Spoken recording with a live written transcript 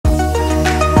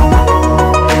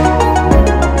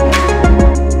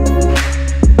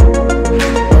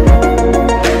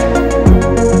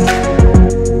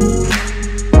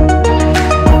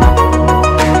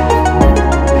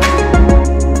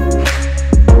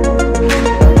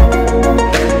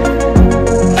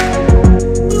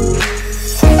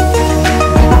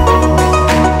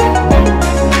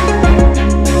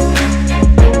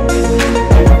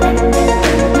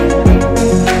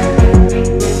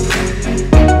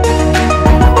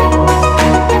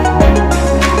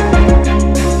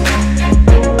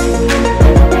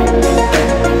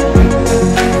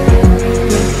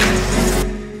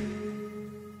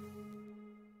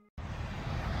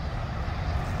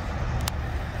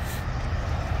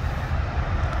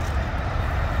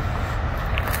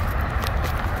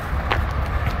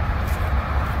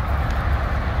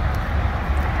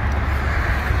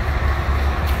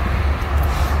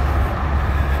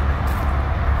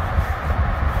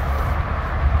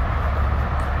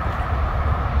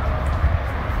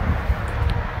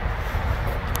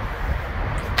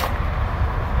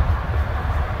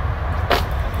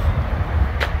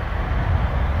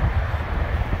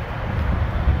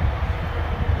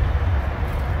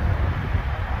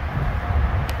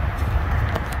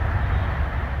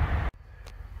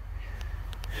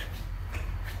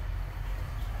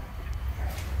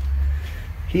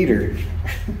heater.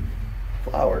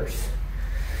 Flowers.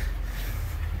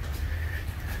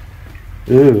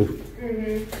 Ooh.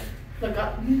 Look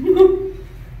up.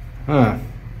 Huh.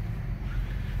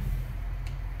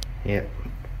 Yep.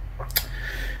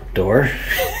 Door.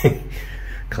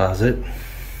 Closet.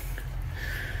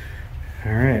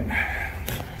 Alright.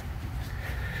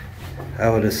 I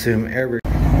would assume every...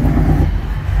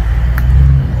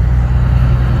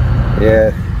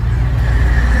 Yeah.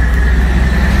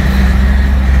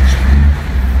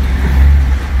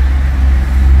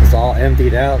 It's all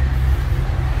emptied out.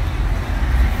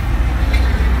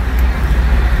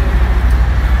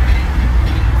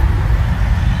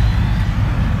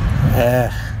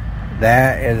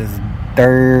 That is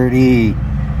dirty.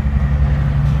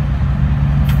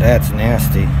 That's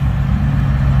nasty.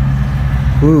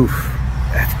 Oof,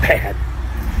 that's bad.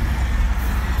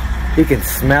 You can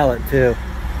smell it too.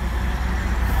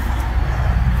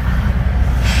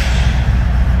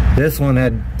 This one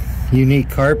had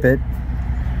unique carpet.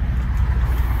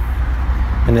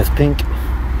 And it's pink.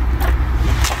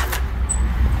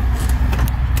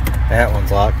 That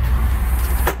one's locked.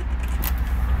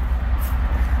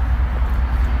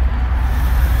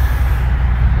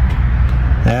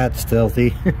 That's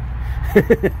filthy.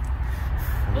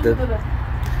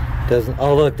 Doesn't.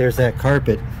 Oh look, there's that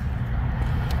carpet.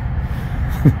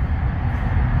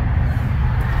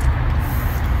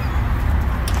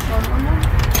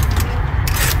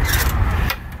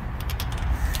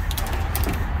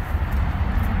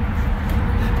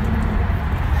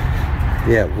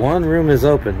 Yeah, one room is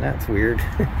open. That's weird.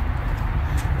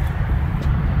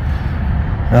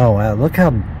 Oh wow, look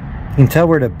how you can tell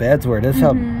where the beds were. That's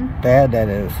how bad that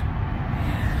is.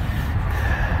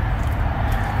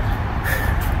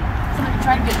 Somebody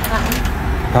tried to get in that one.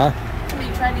 Huh?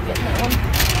 Somebody tried to get in that one.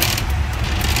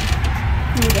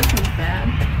 Ooh, this one's bad.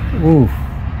 Ooh.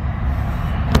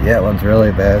 Yeah, that one's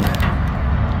really bad.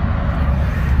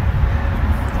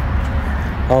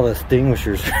 All the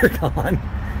extinguishers are gone.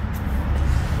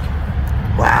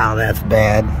 Wow, that's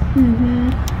bad.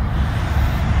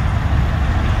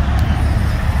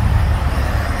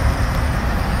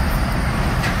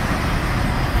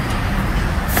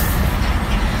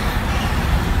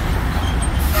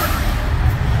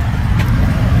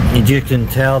 You can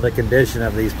tell the condition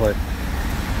of these places.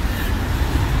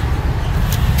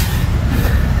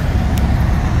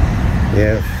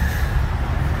 Yeah.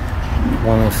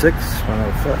 106,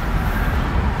 105.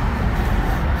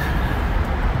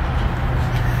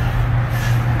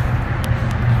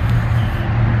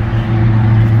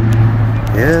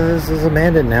 Yeah, this is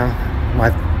abandoned now. I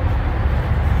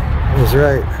was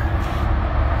right.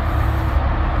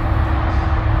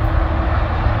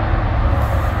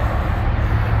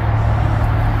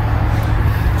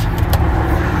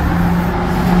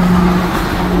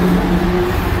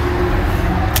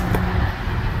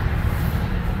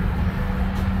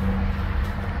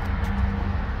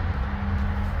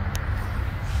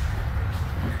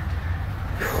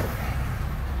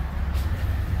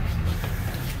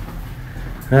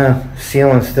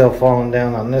 Ceiling's still falling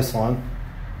down on this one.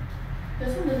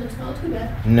 This one doesn't smell too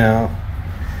bad. No.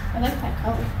 I like that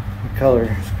color. The color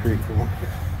is pretty cool.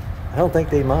 I don't think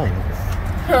they mind.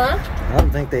 Huh? I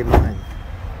don't think they mind.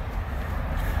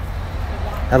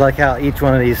 I like how each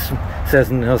one of these says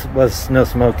was no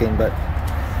smoking, but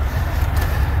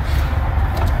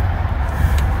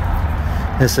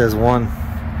this says one.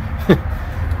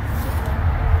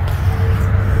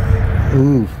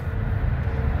 Ooh.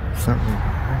 Something.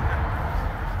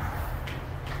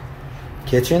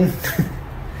 Kitchen.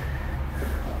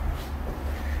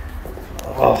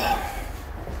 Oh.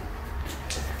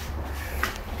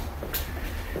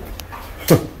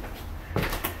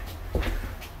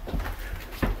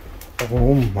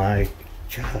 Oh my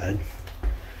God.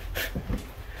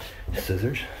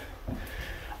 Scissors.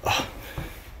 Oh.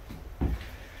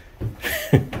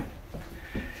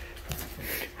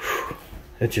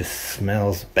 It just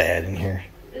smells bad in here.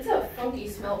 It's a funky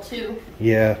smell too.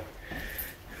 Yeah.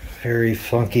 Very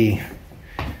funky.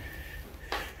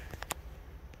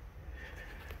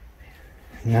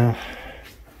 No.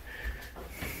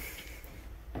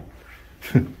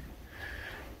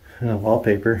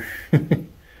 Wallpaper. Did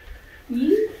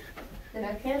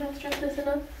I can't stress this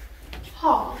enough?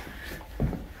 Ha.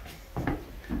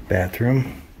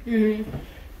 Bathroom. Squishy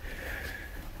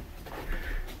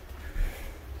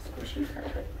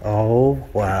carpet. Oh,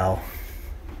 wow.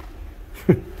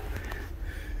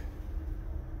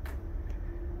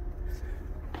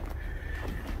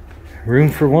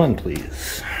 Room for one,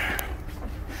 please.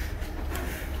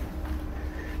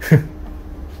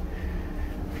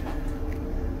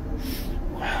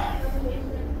 Wow.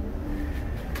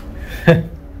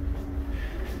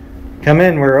 Come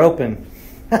in, we're open.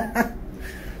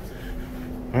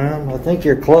 Well, I think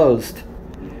you're closed.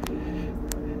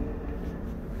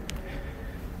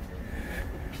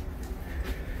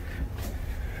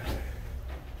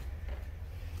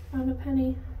 Found a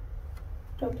penny.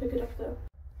 Don't pick it up though.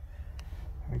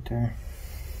 Right there.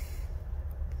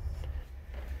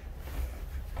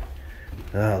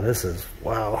 Oh, this is,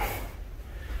 wow.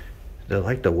 I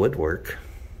like the woodwork.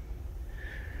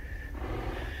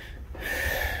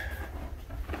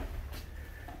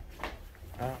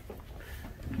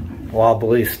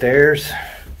 Wobbly stairs.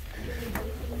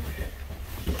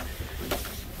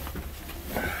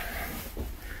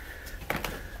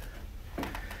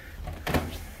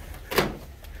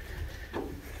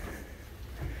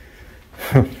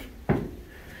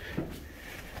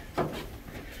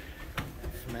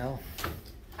 Smell.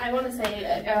 I want to say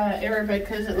Arabic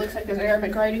because it looks like there's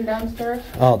Arabic writing downstairs.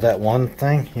 Oh, that one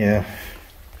thing? Yeah.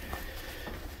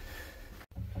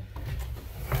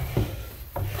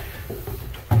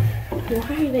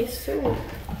 Why are they so?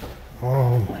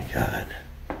 Oh my God.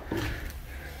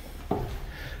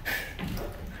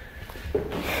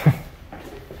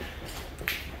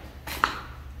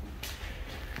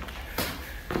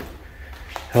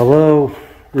 Hello,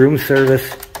 room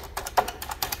service.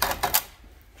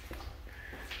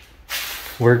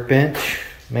 Workbench,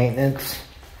 maintenance.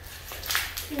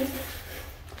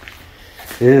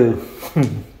 Ew.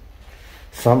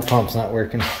 Sump pump's not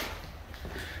working.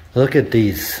 Look at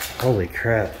these. Holy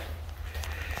crap.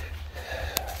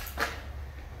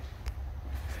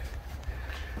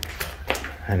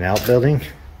 An outbuilding.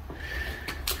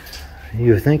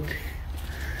 You think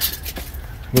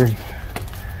we're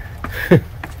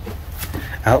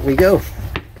out we go.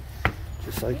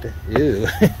 Just like that. Ew.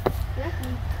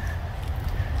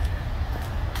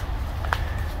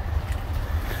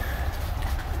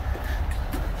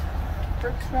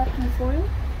 Bricks wrapped in foil?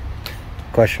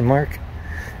 Question mark.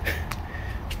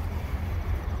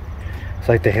 It's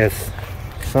like they have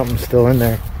something still in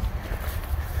there.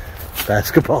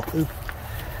 Basketball hoop.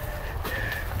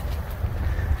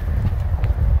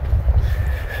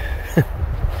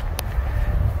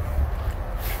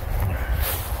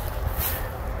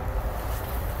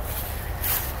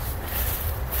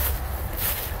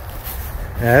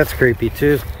 Yeah, that's creepy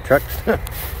too. Trucks.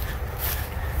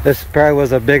 This probably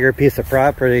was a bigger piece of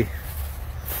property.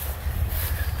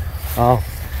 Oh,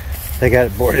 they got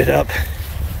it boarded up.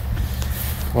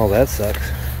 Well, that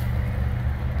sucks.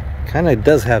 Kind of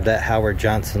does have that Howard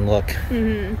Johnson look.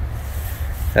 Mm-hmm.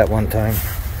 At one time.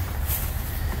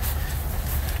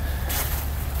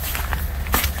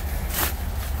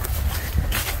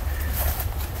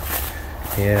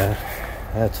 Yeah,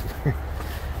 that's weird.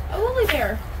 A woolly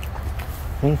bear.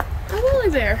 Hmm? A woolly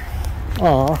bear.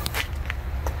 Aw.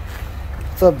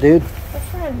 What's up, dude? A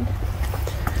friend.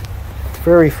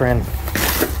 Furry friend.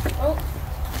 Oh.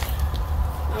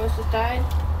 Almost just died.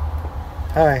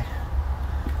 Hi.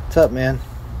 What's up, man?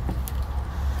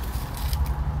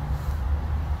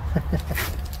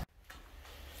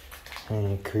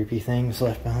 Any creepy things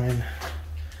left behind?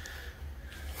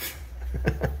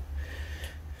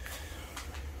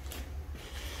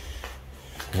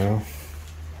 No.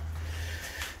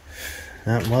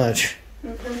 Not much.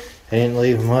 Mm-hmm. They didn't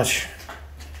leave much.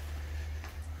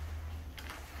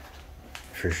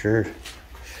 For sure.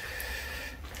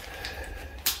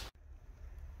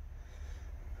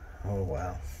 Oh,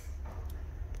 wow.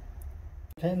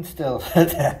 Pin still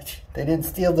attached. They didn't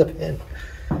steal the pin.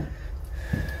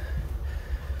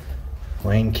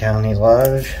 Wayne County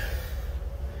Lodge.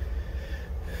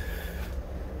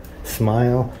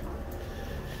 Smile.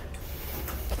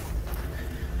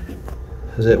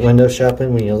 Is it window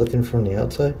shopping when you're looking from the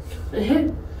outside?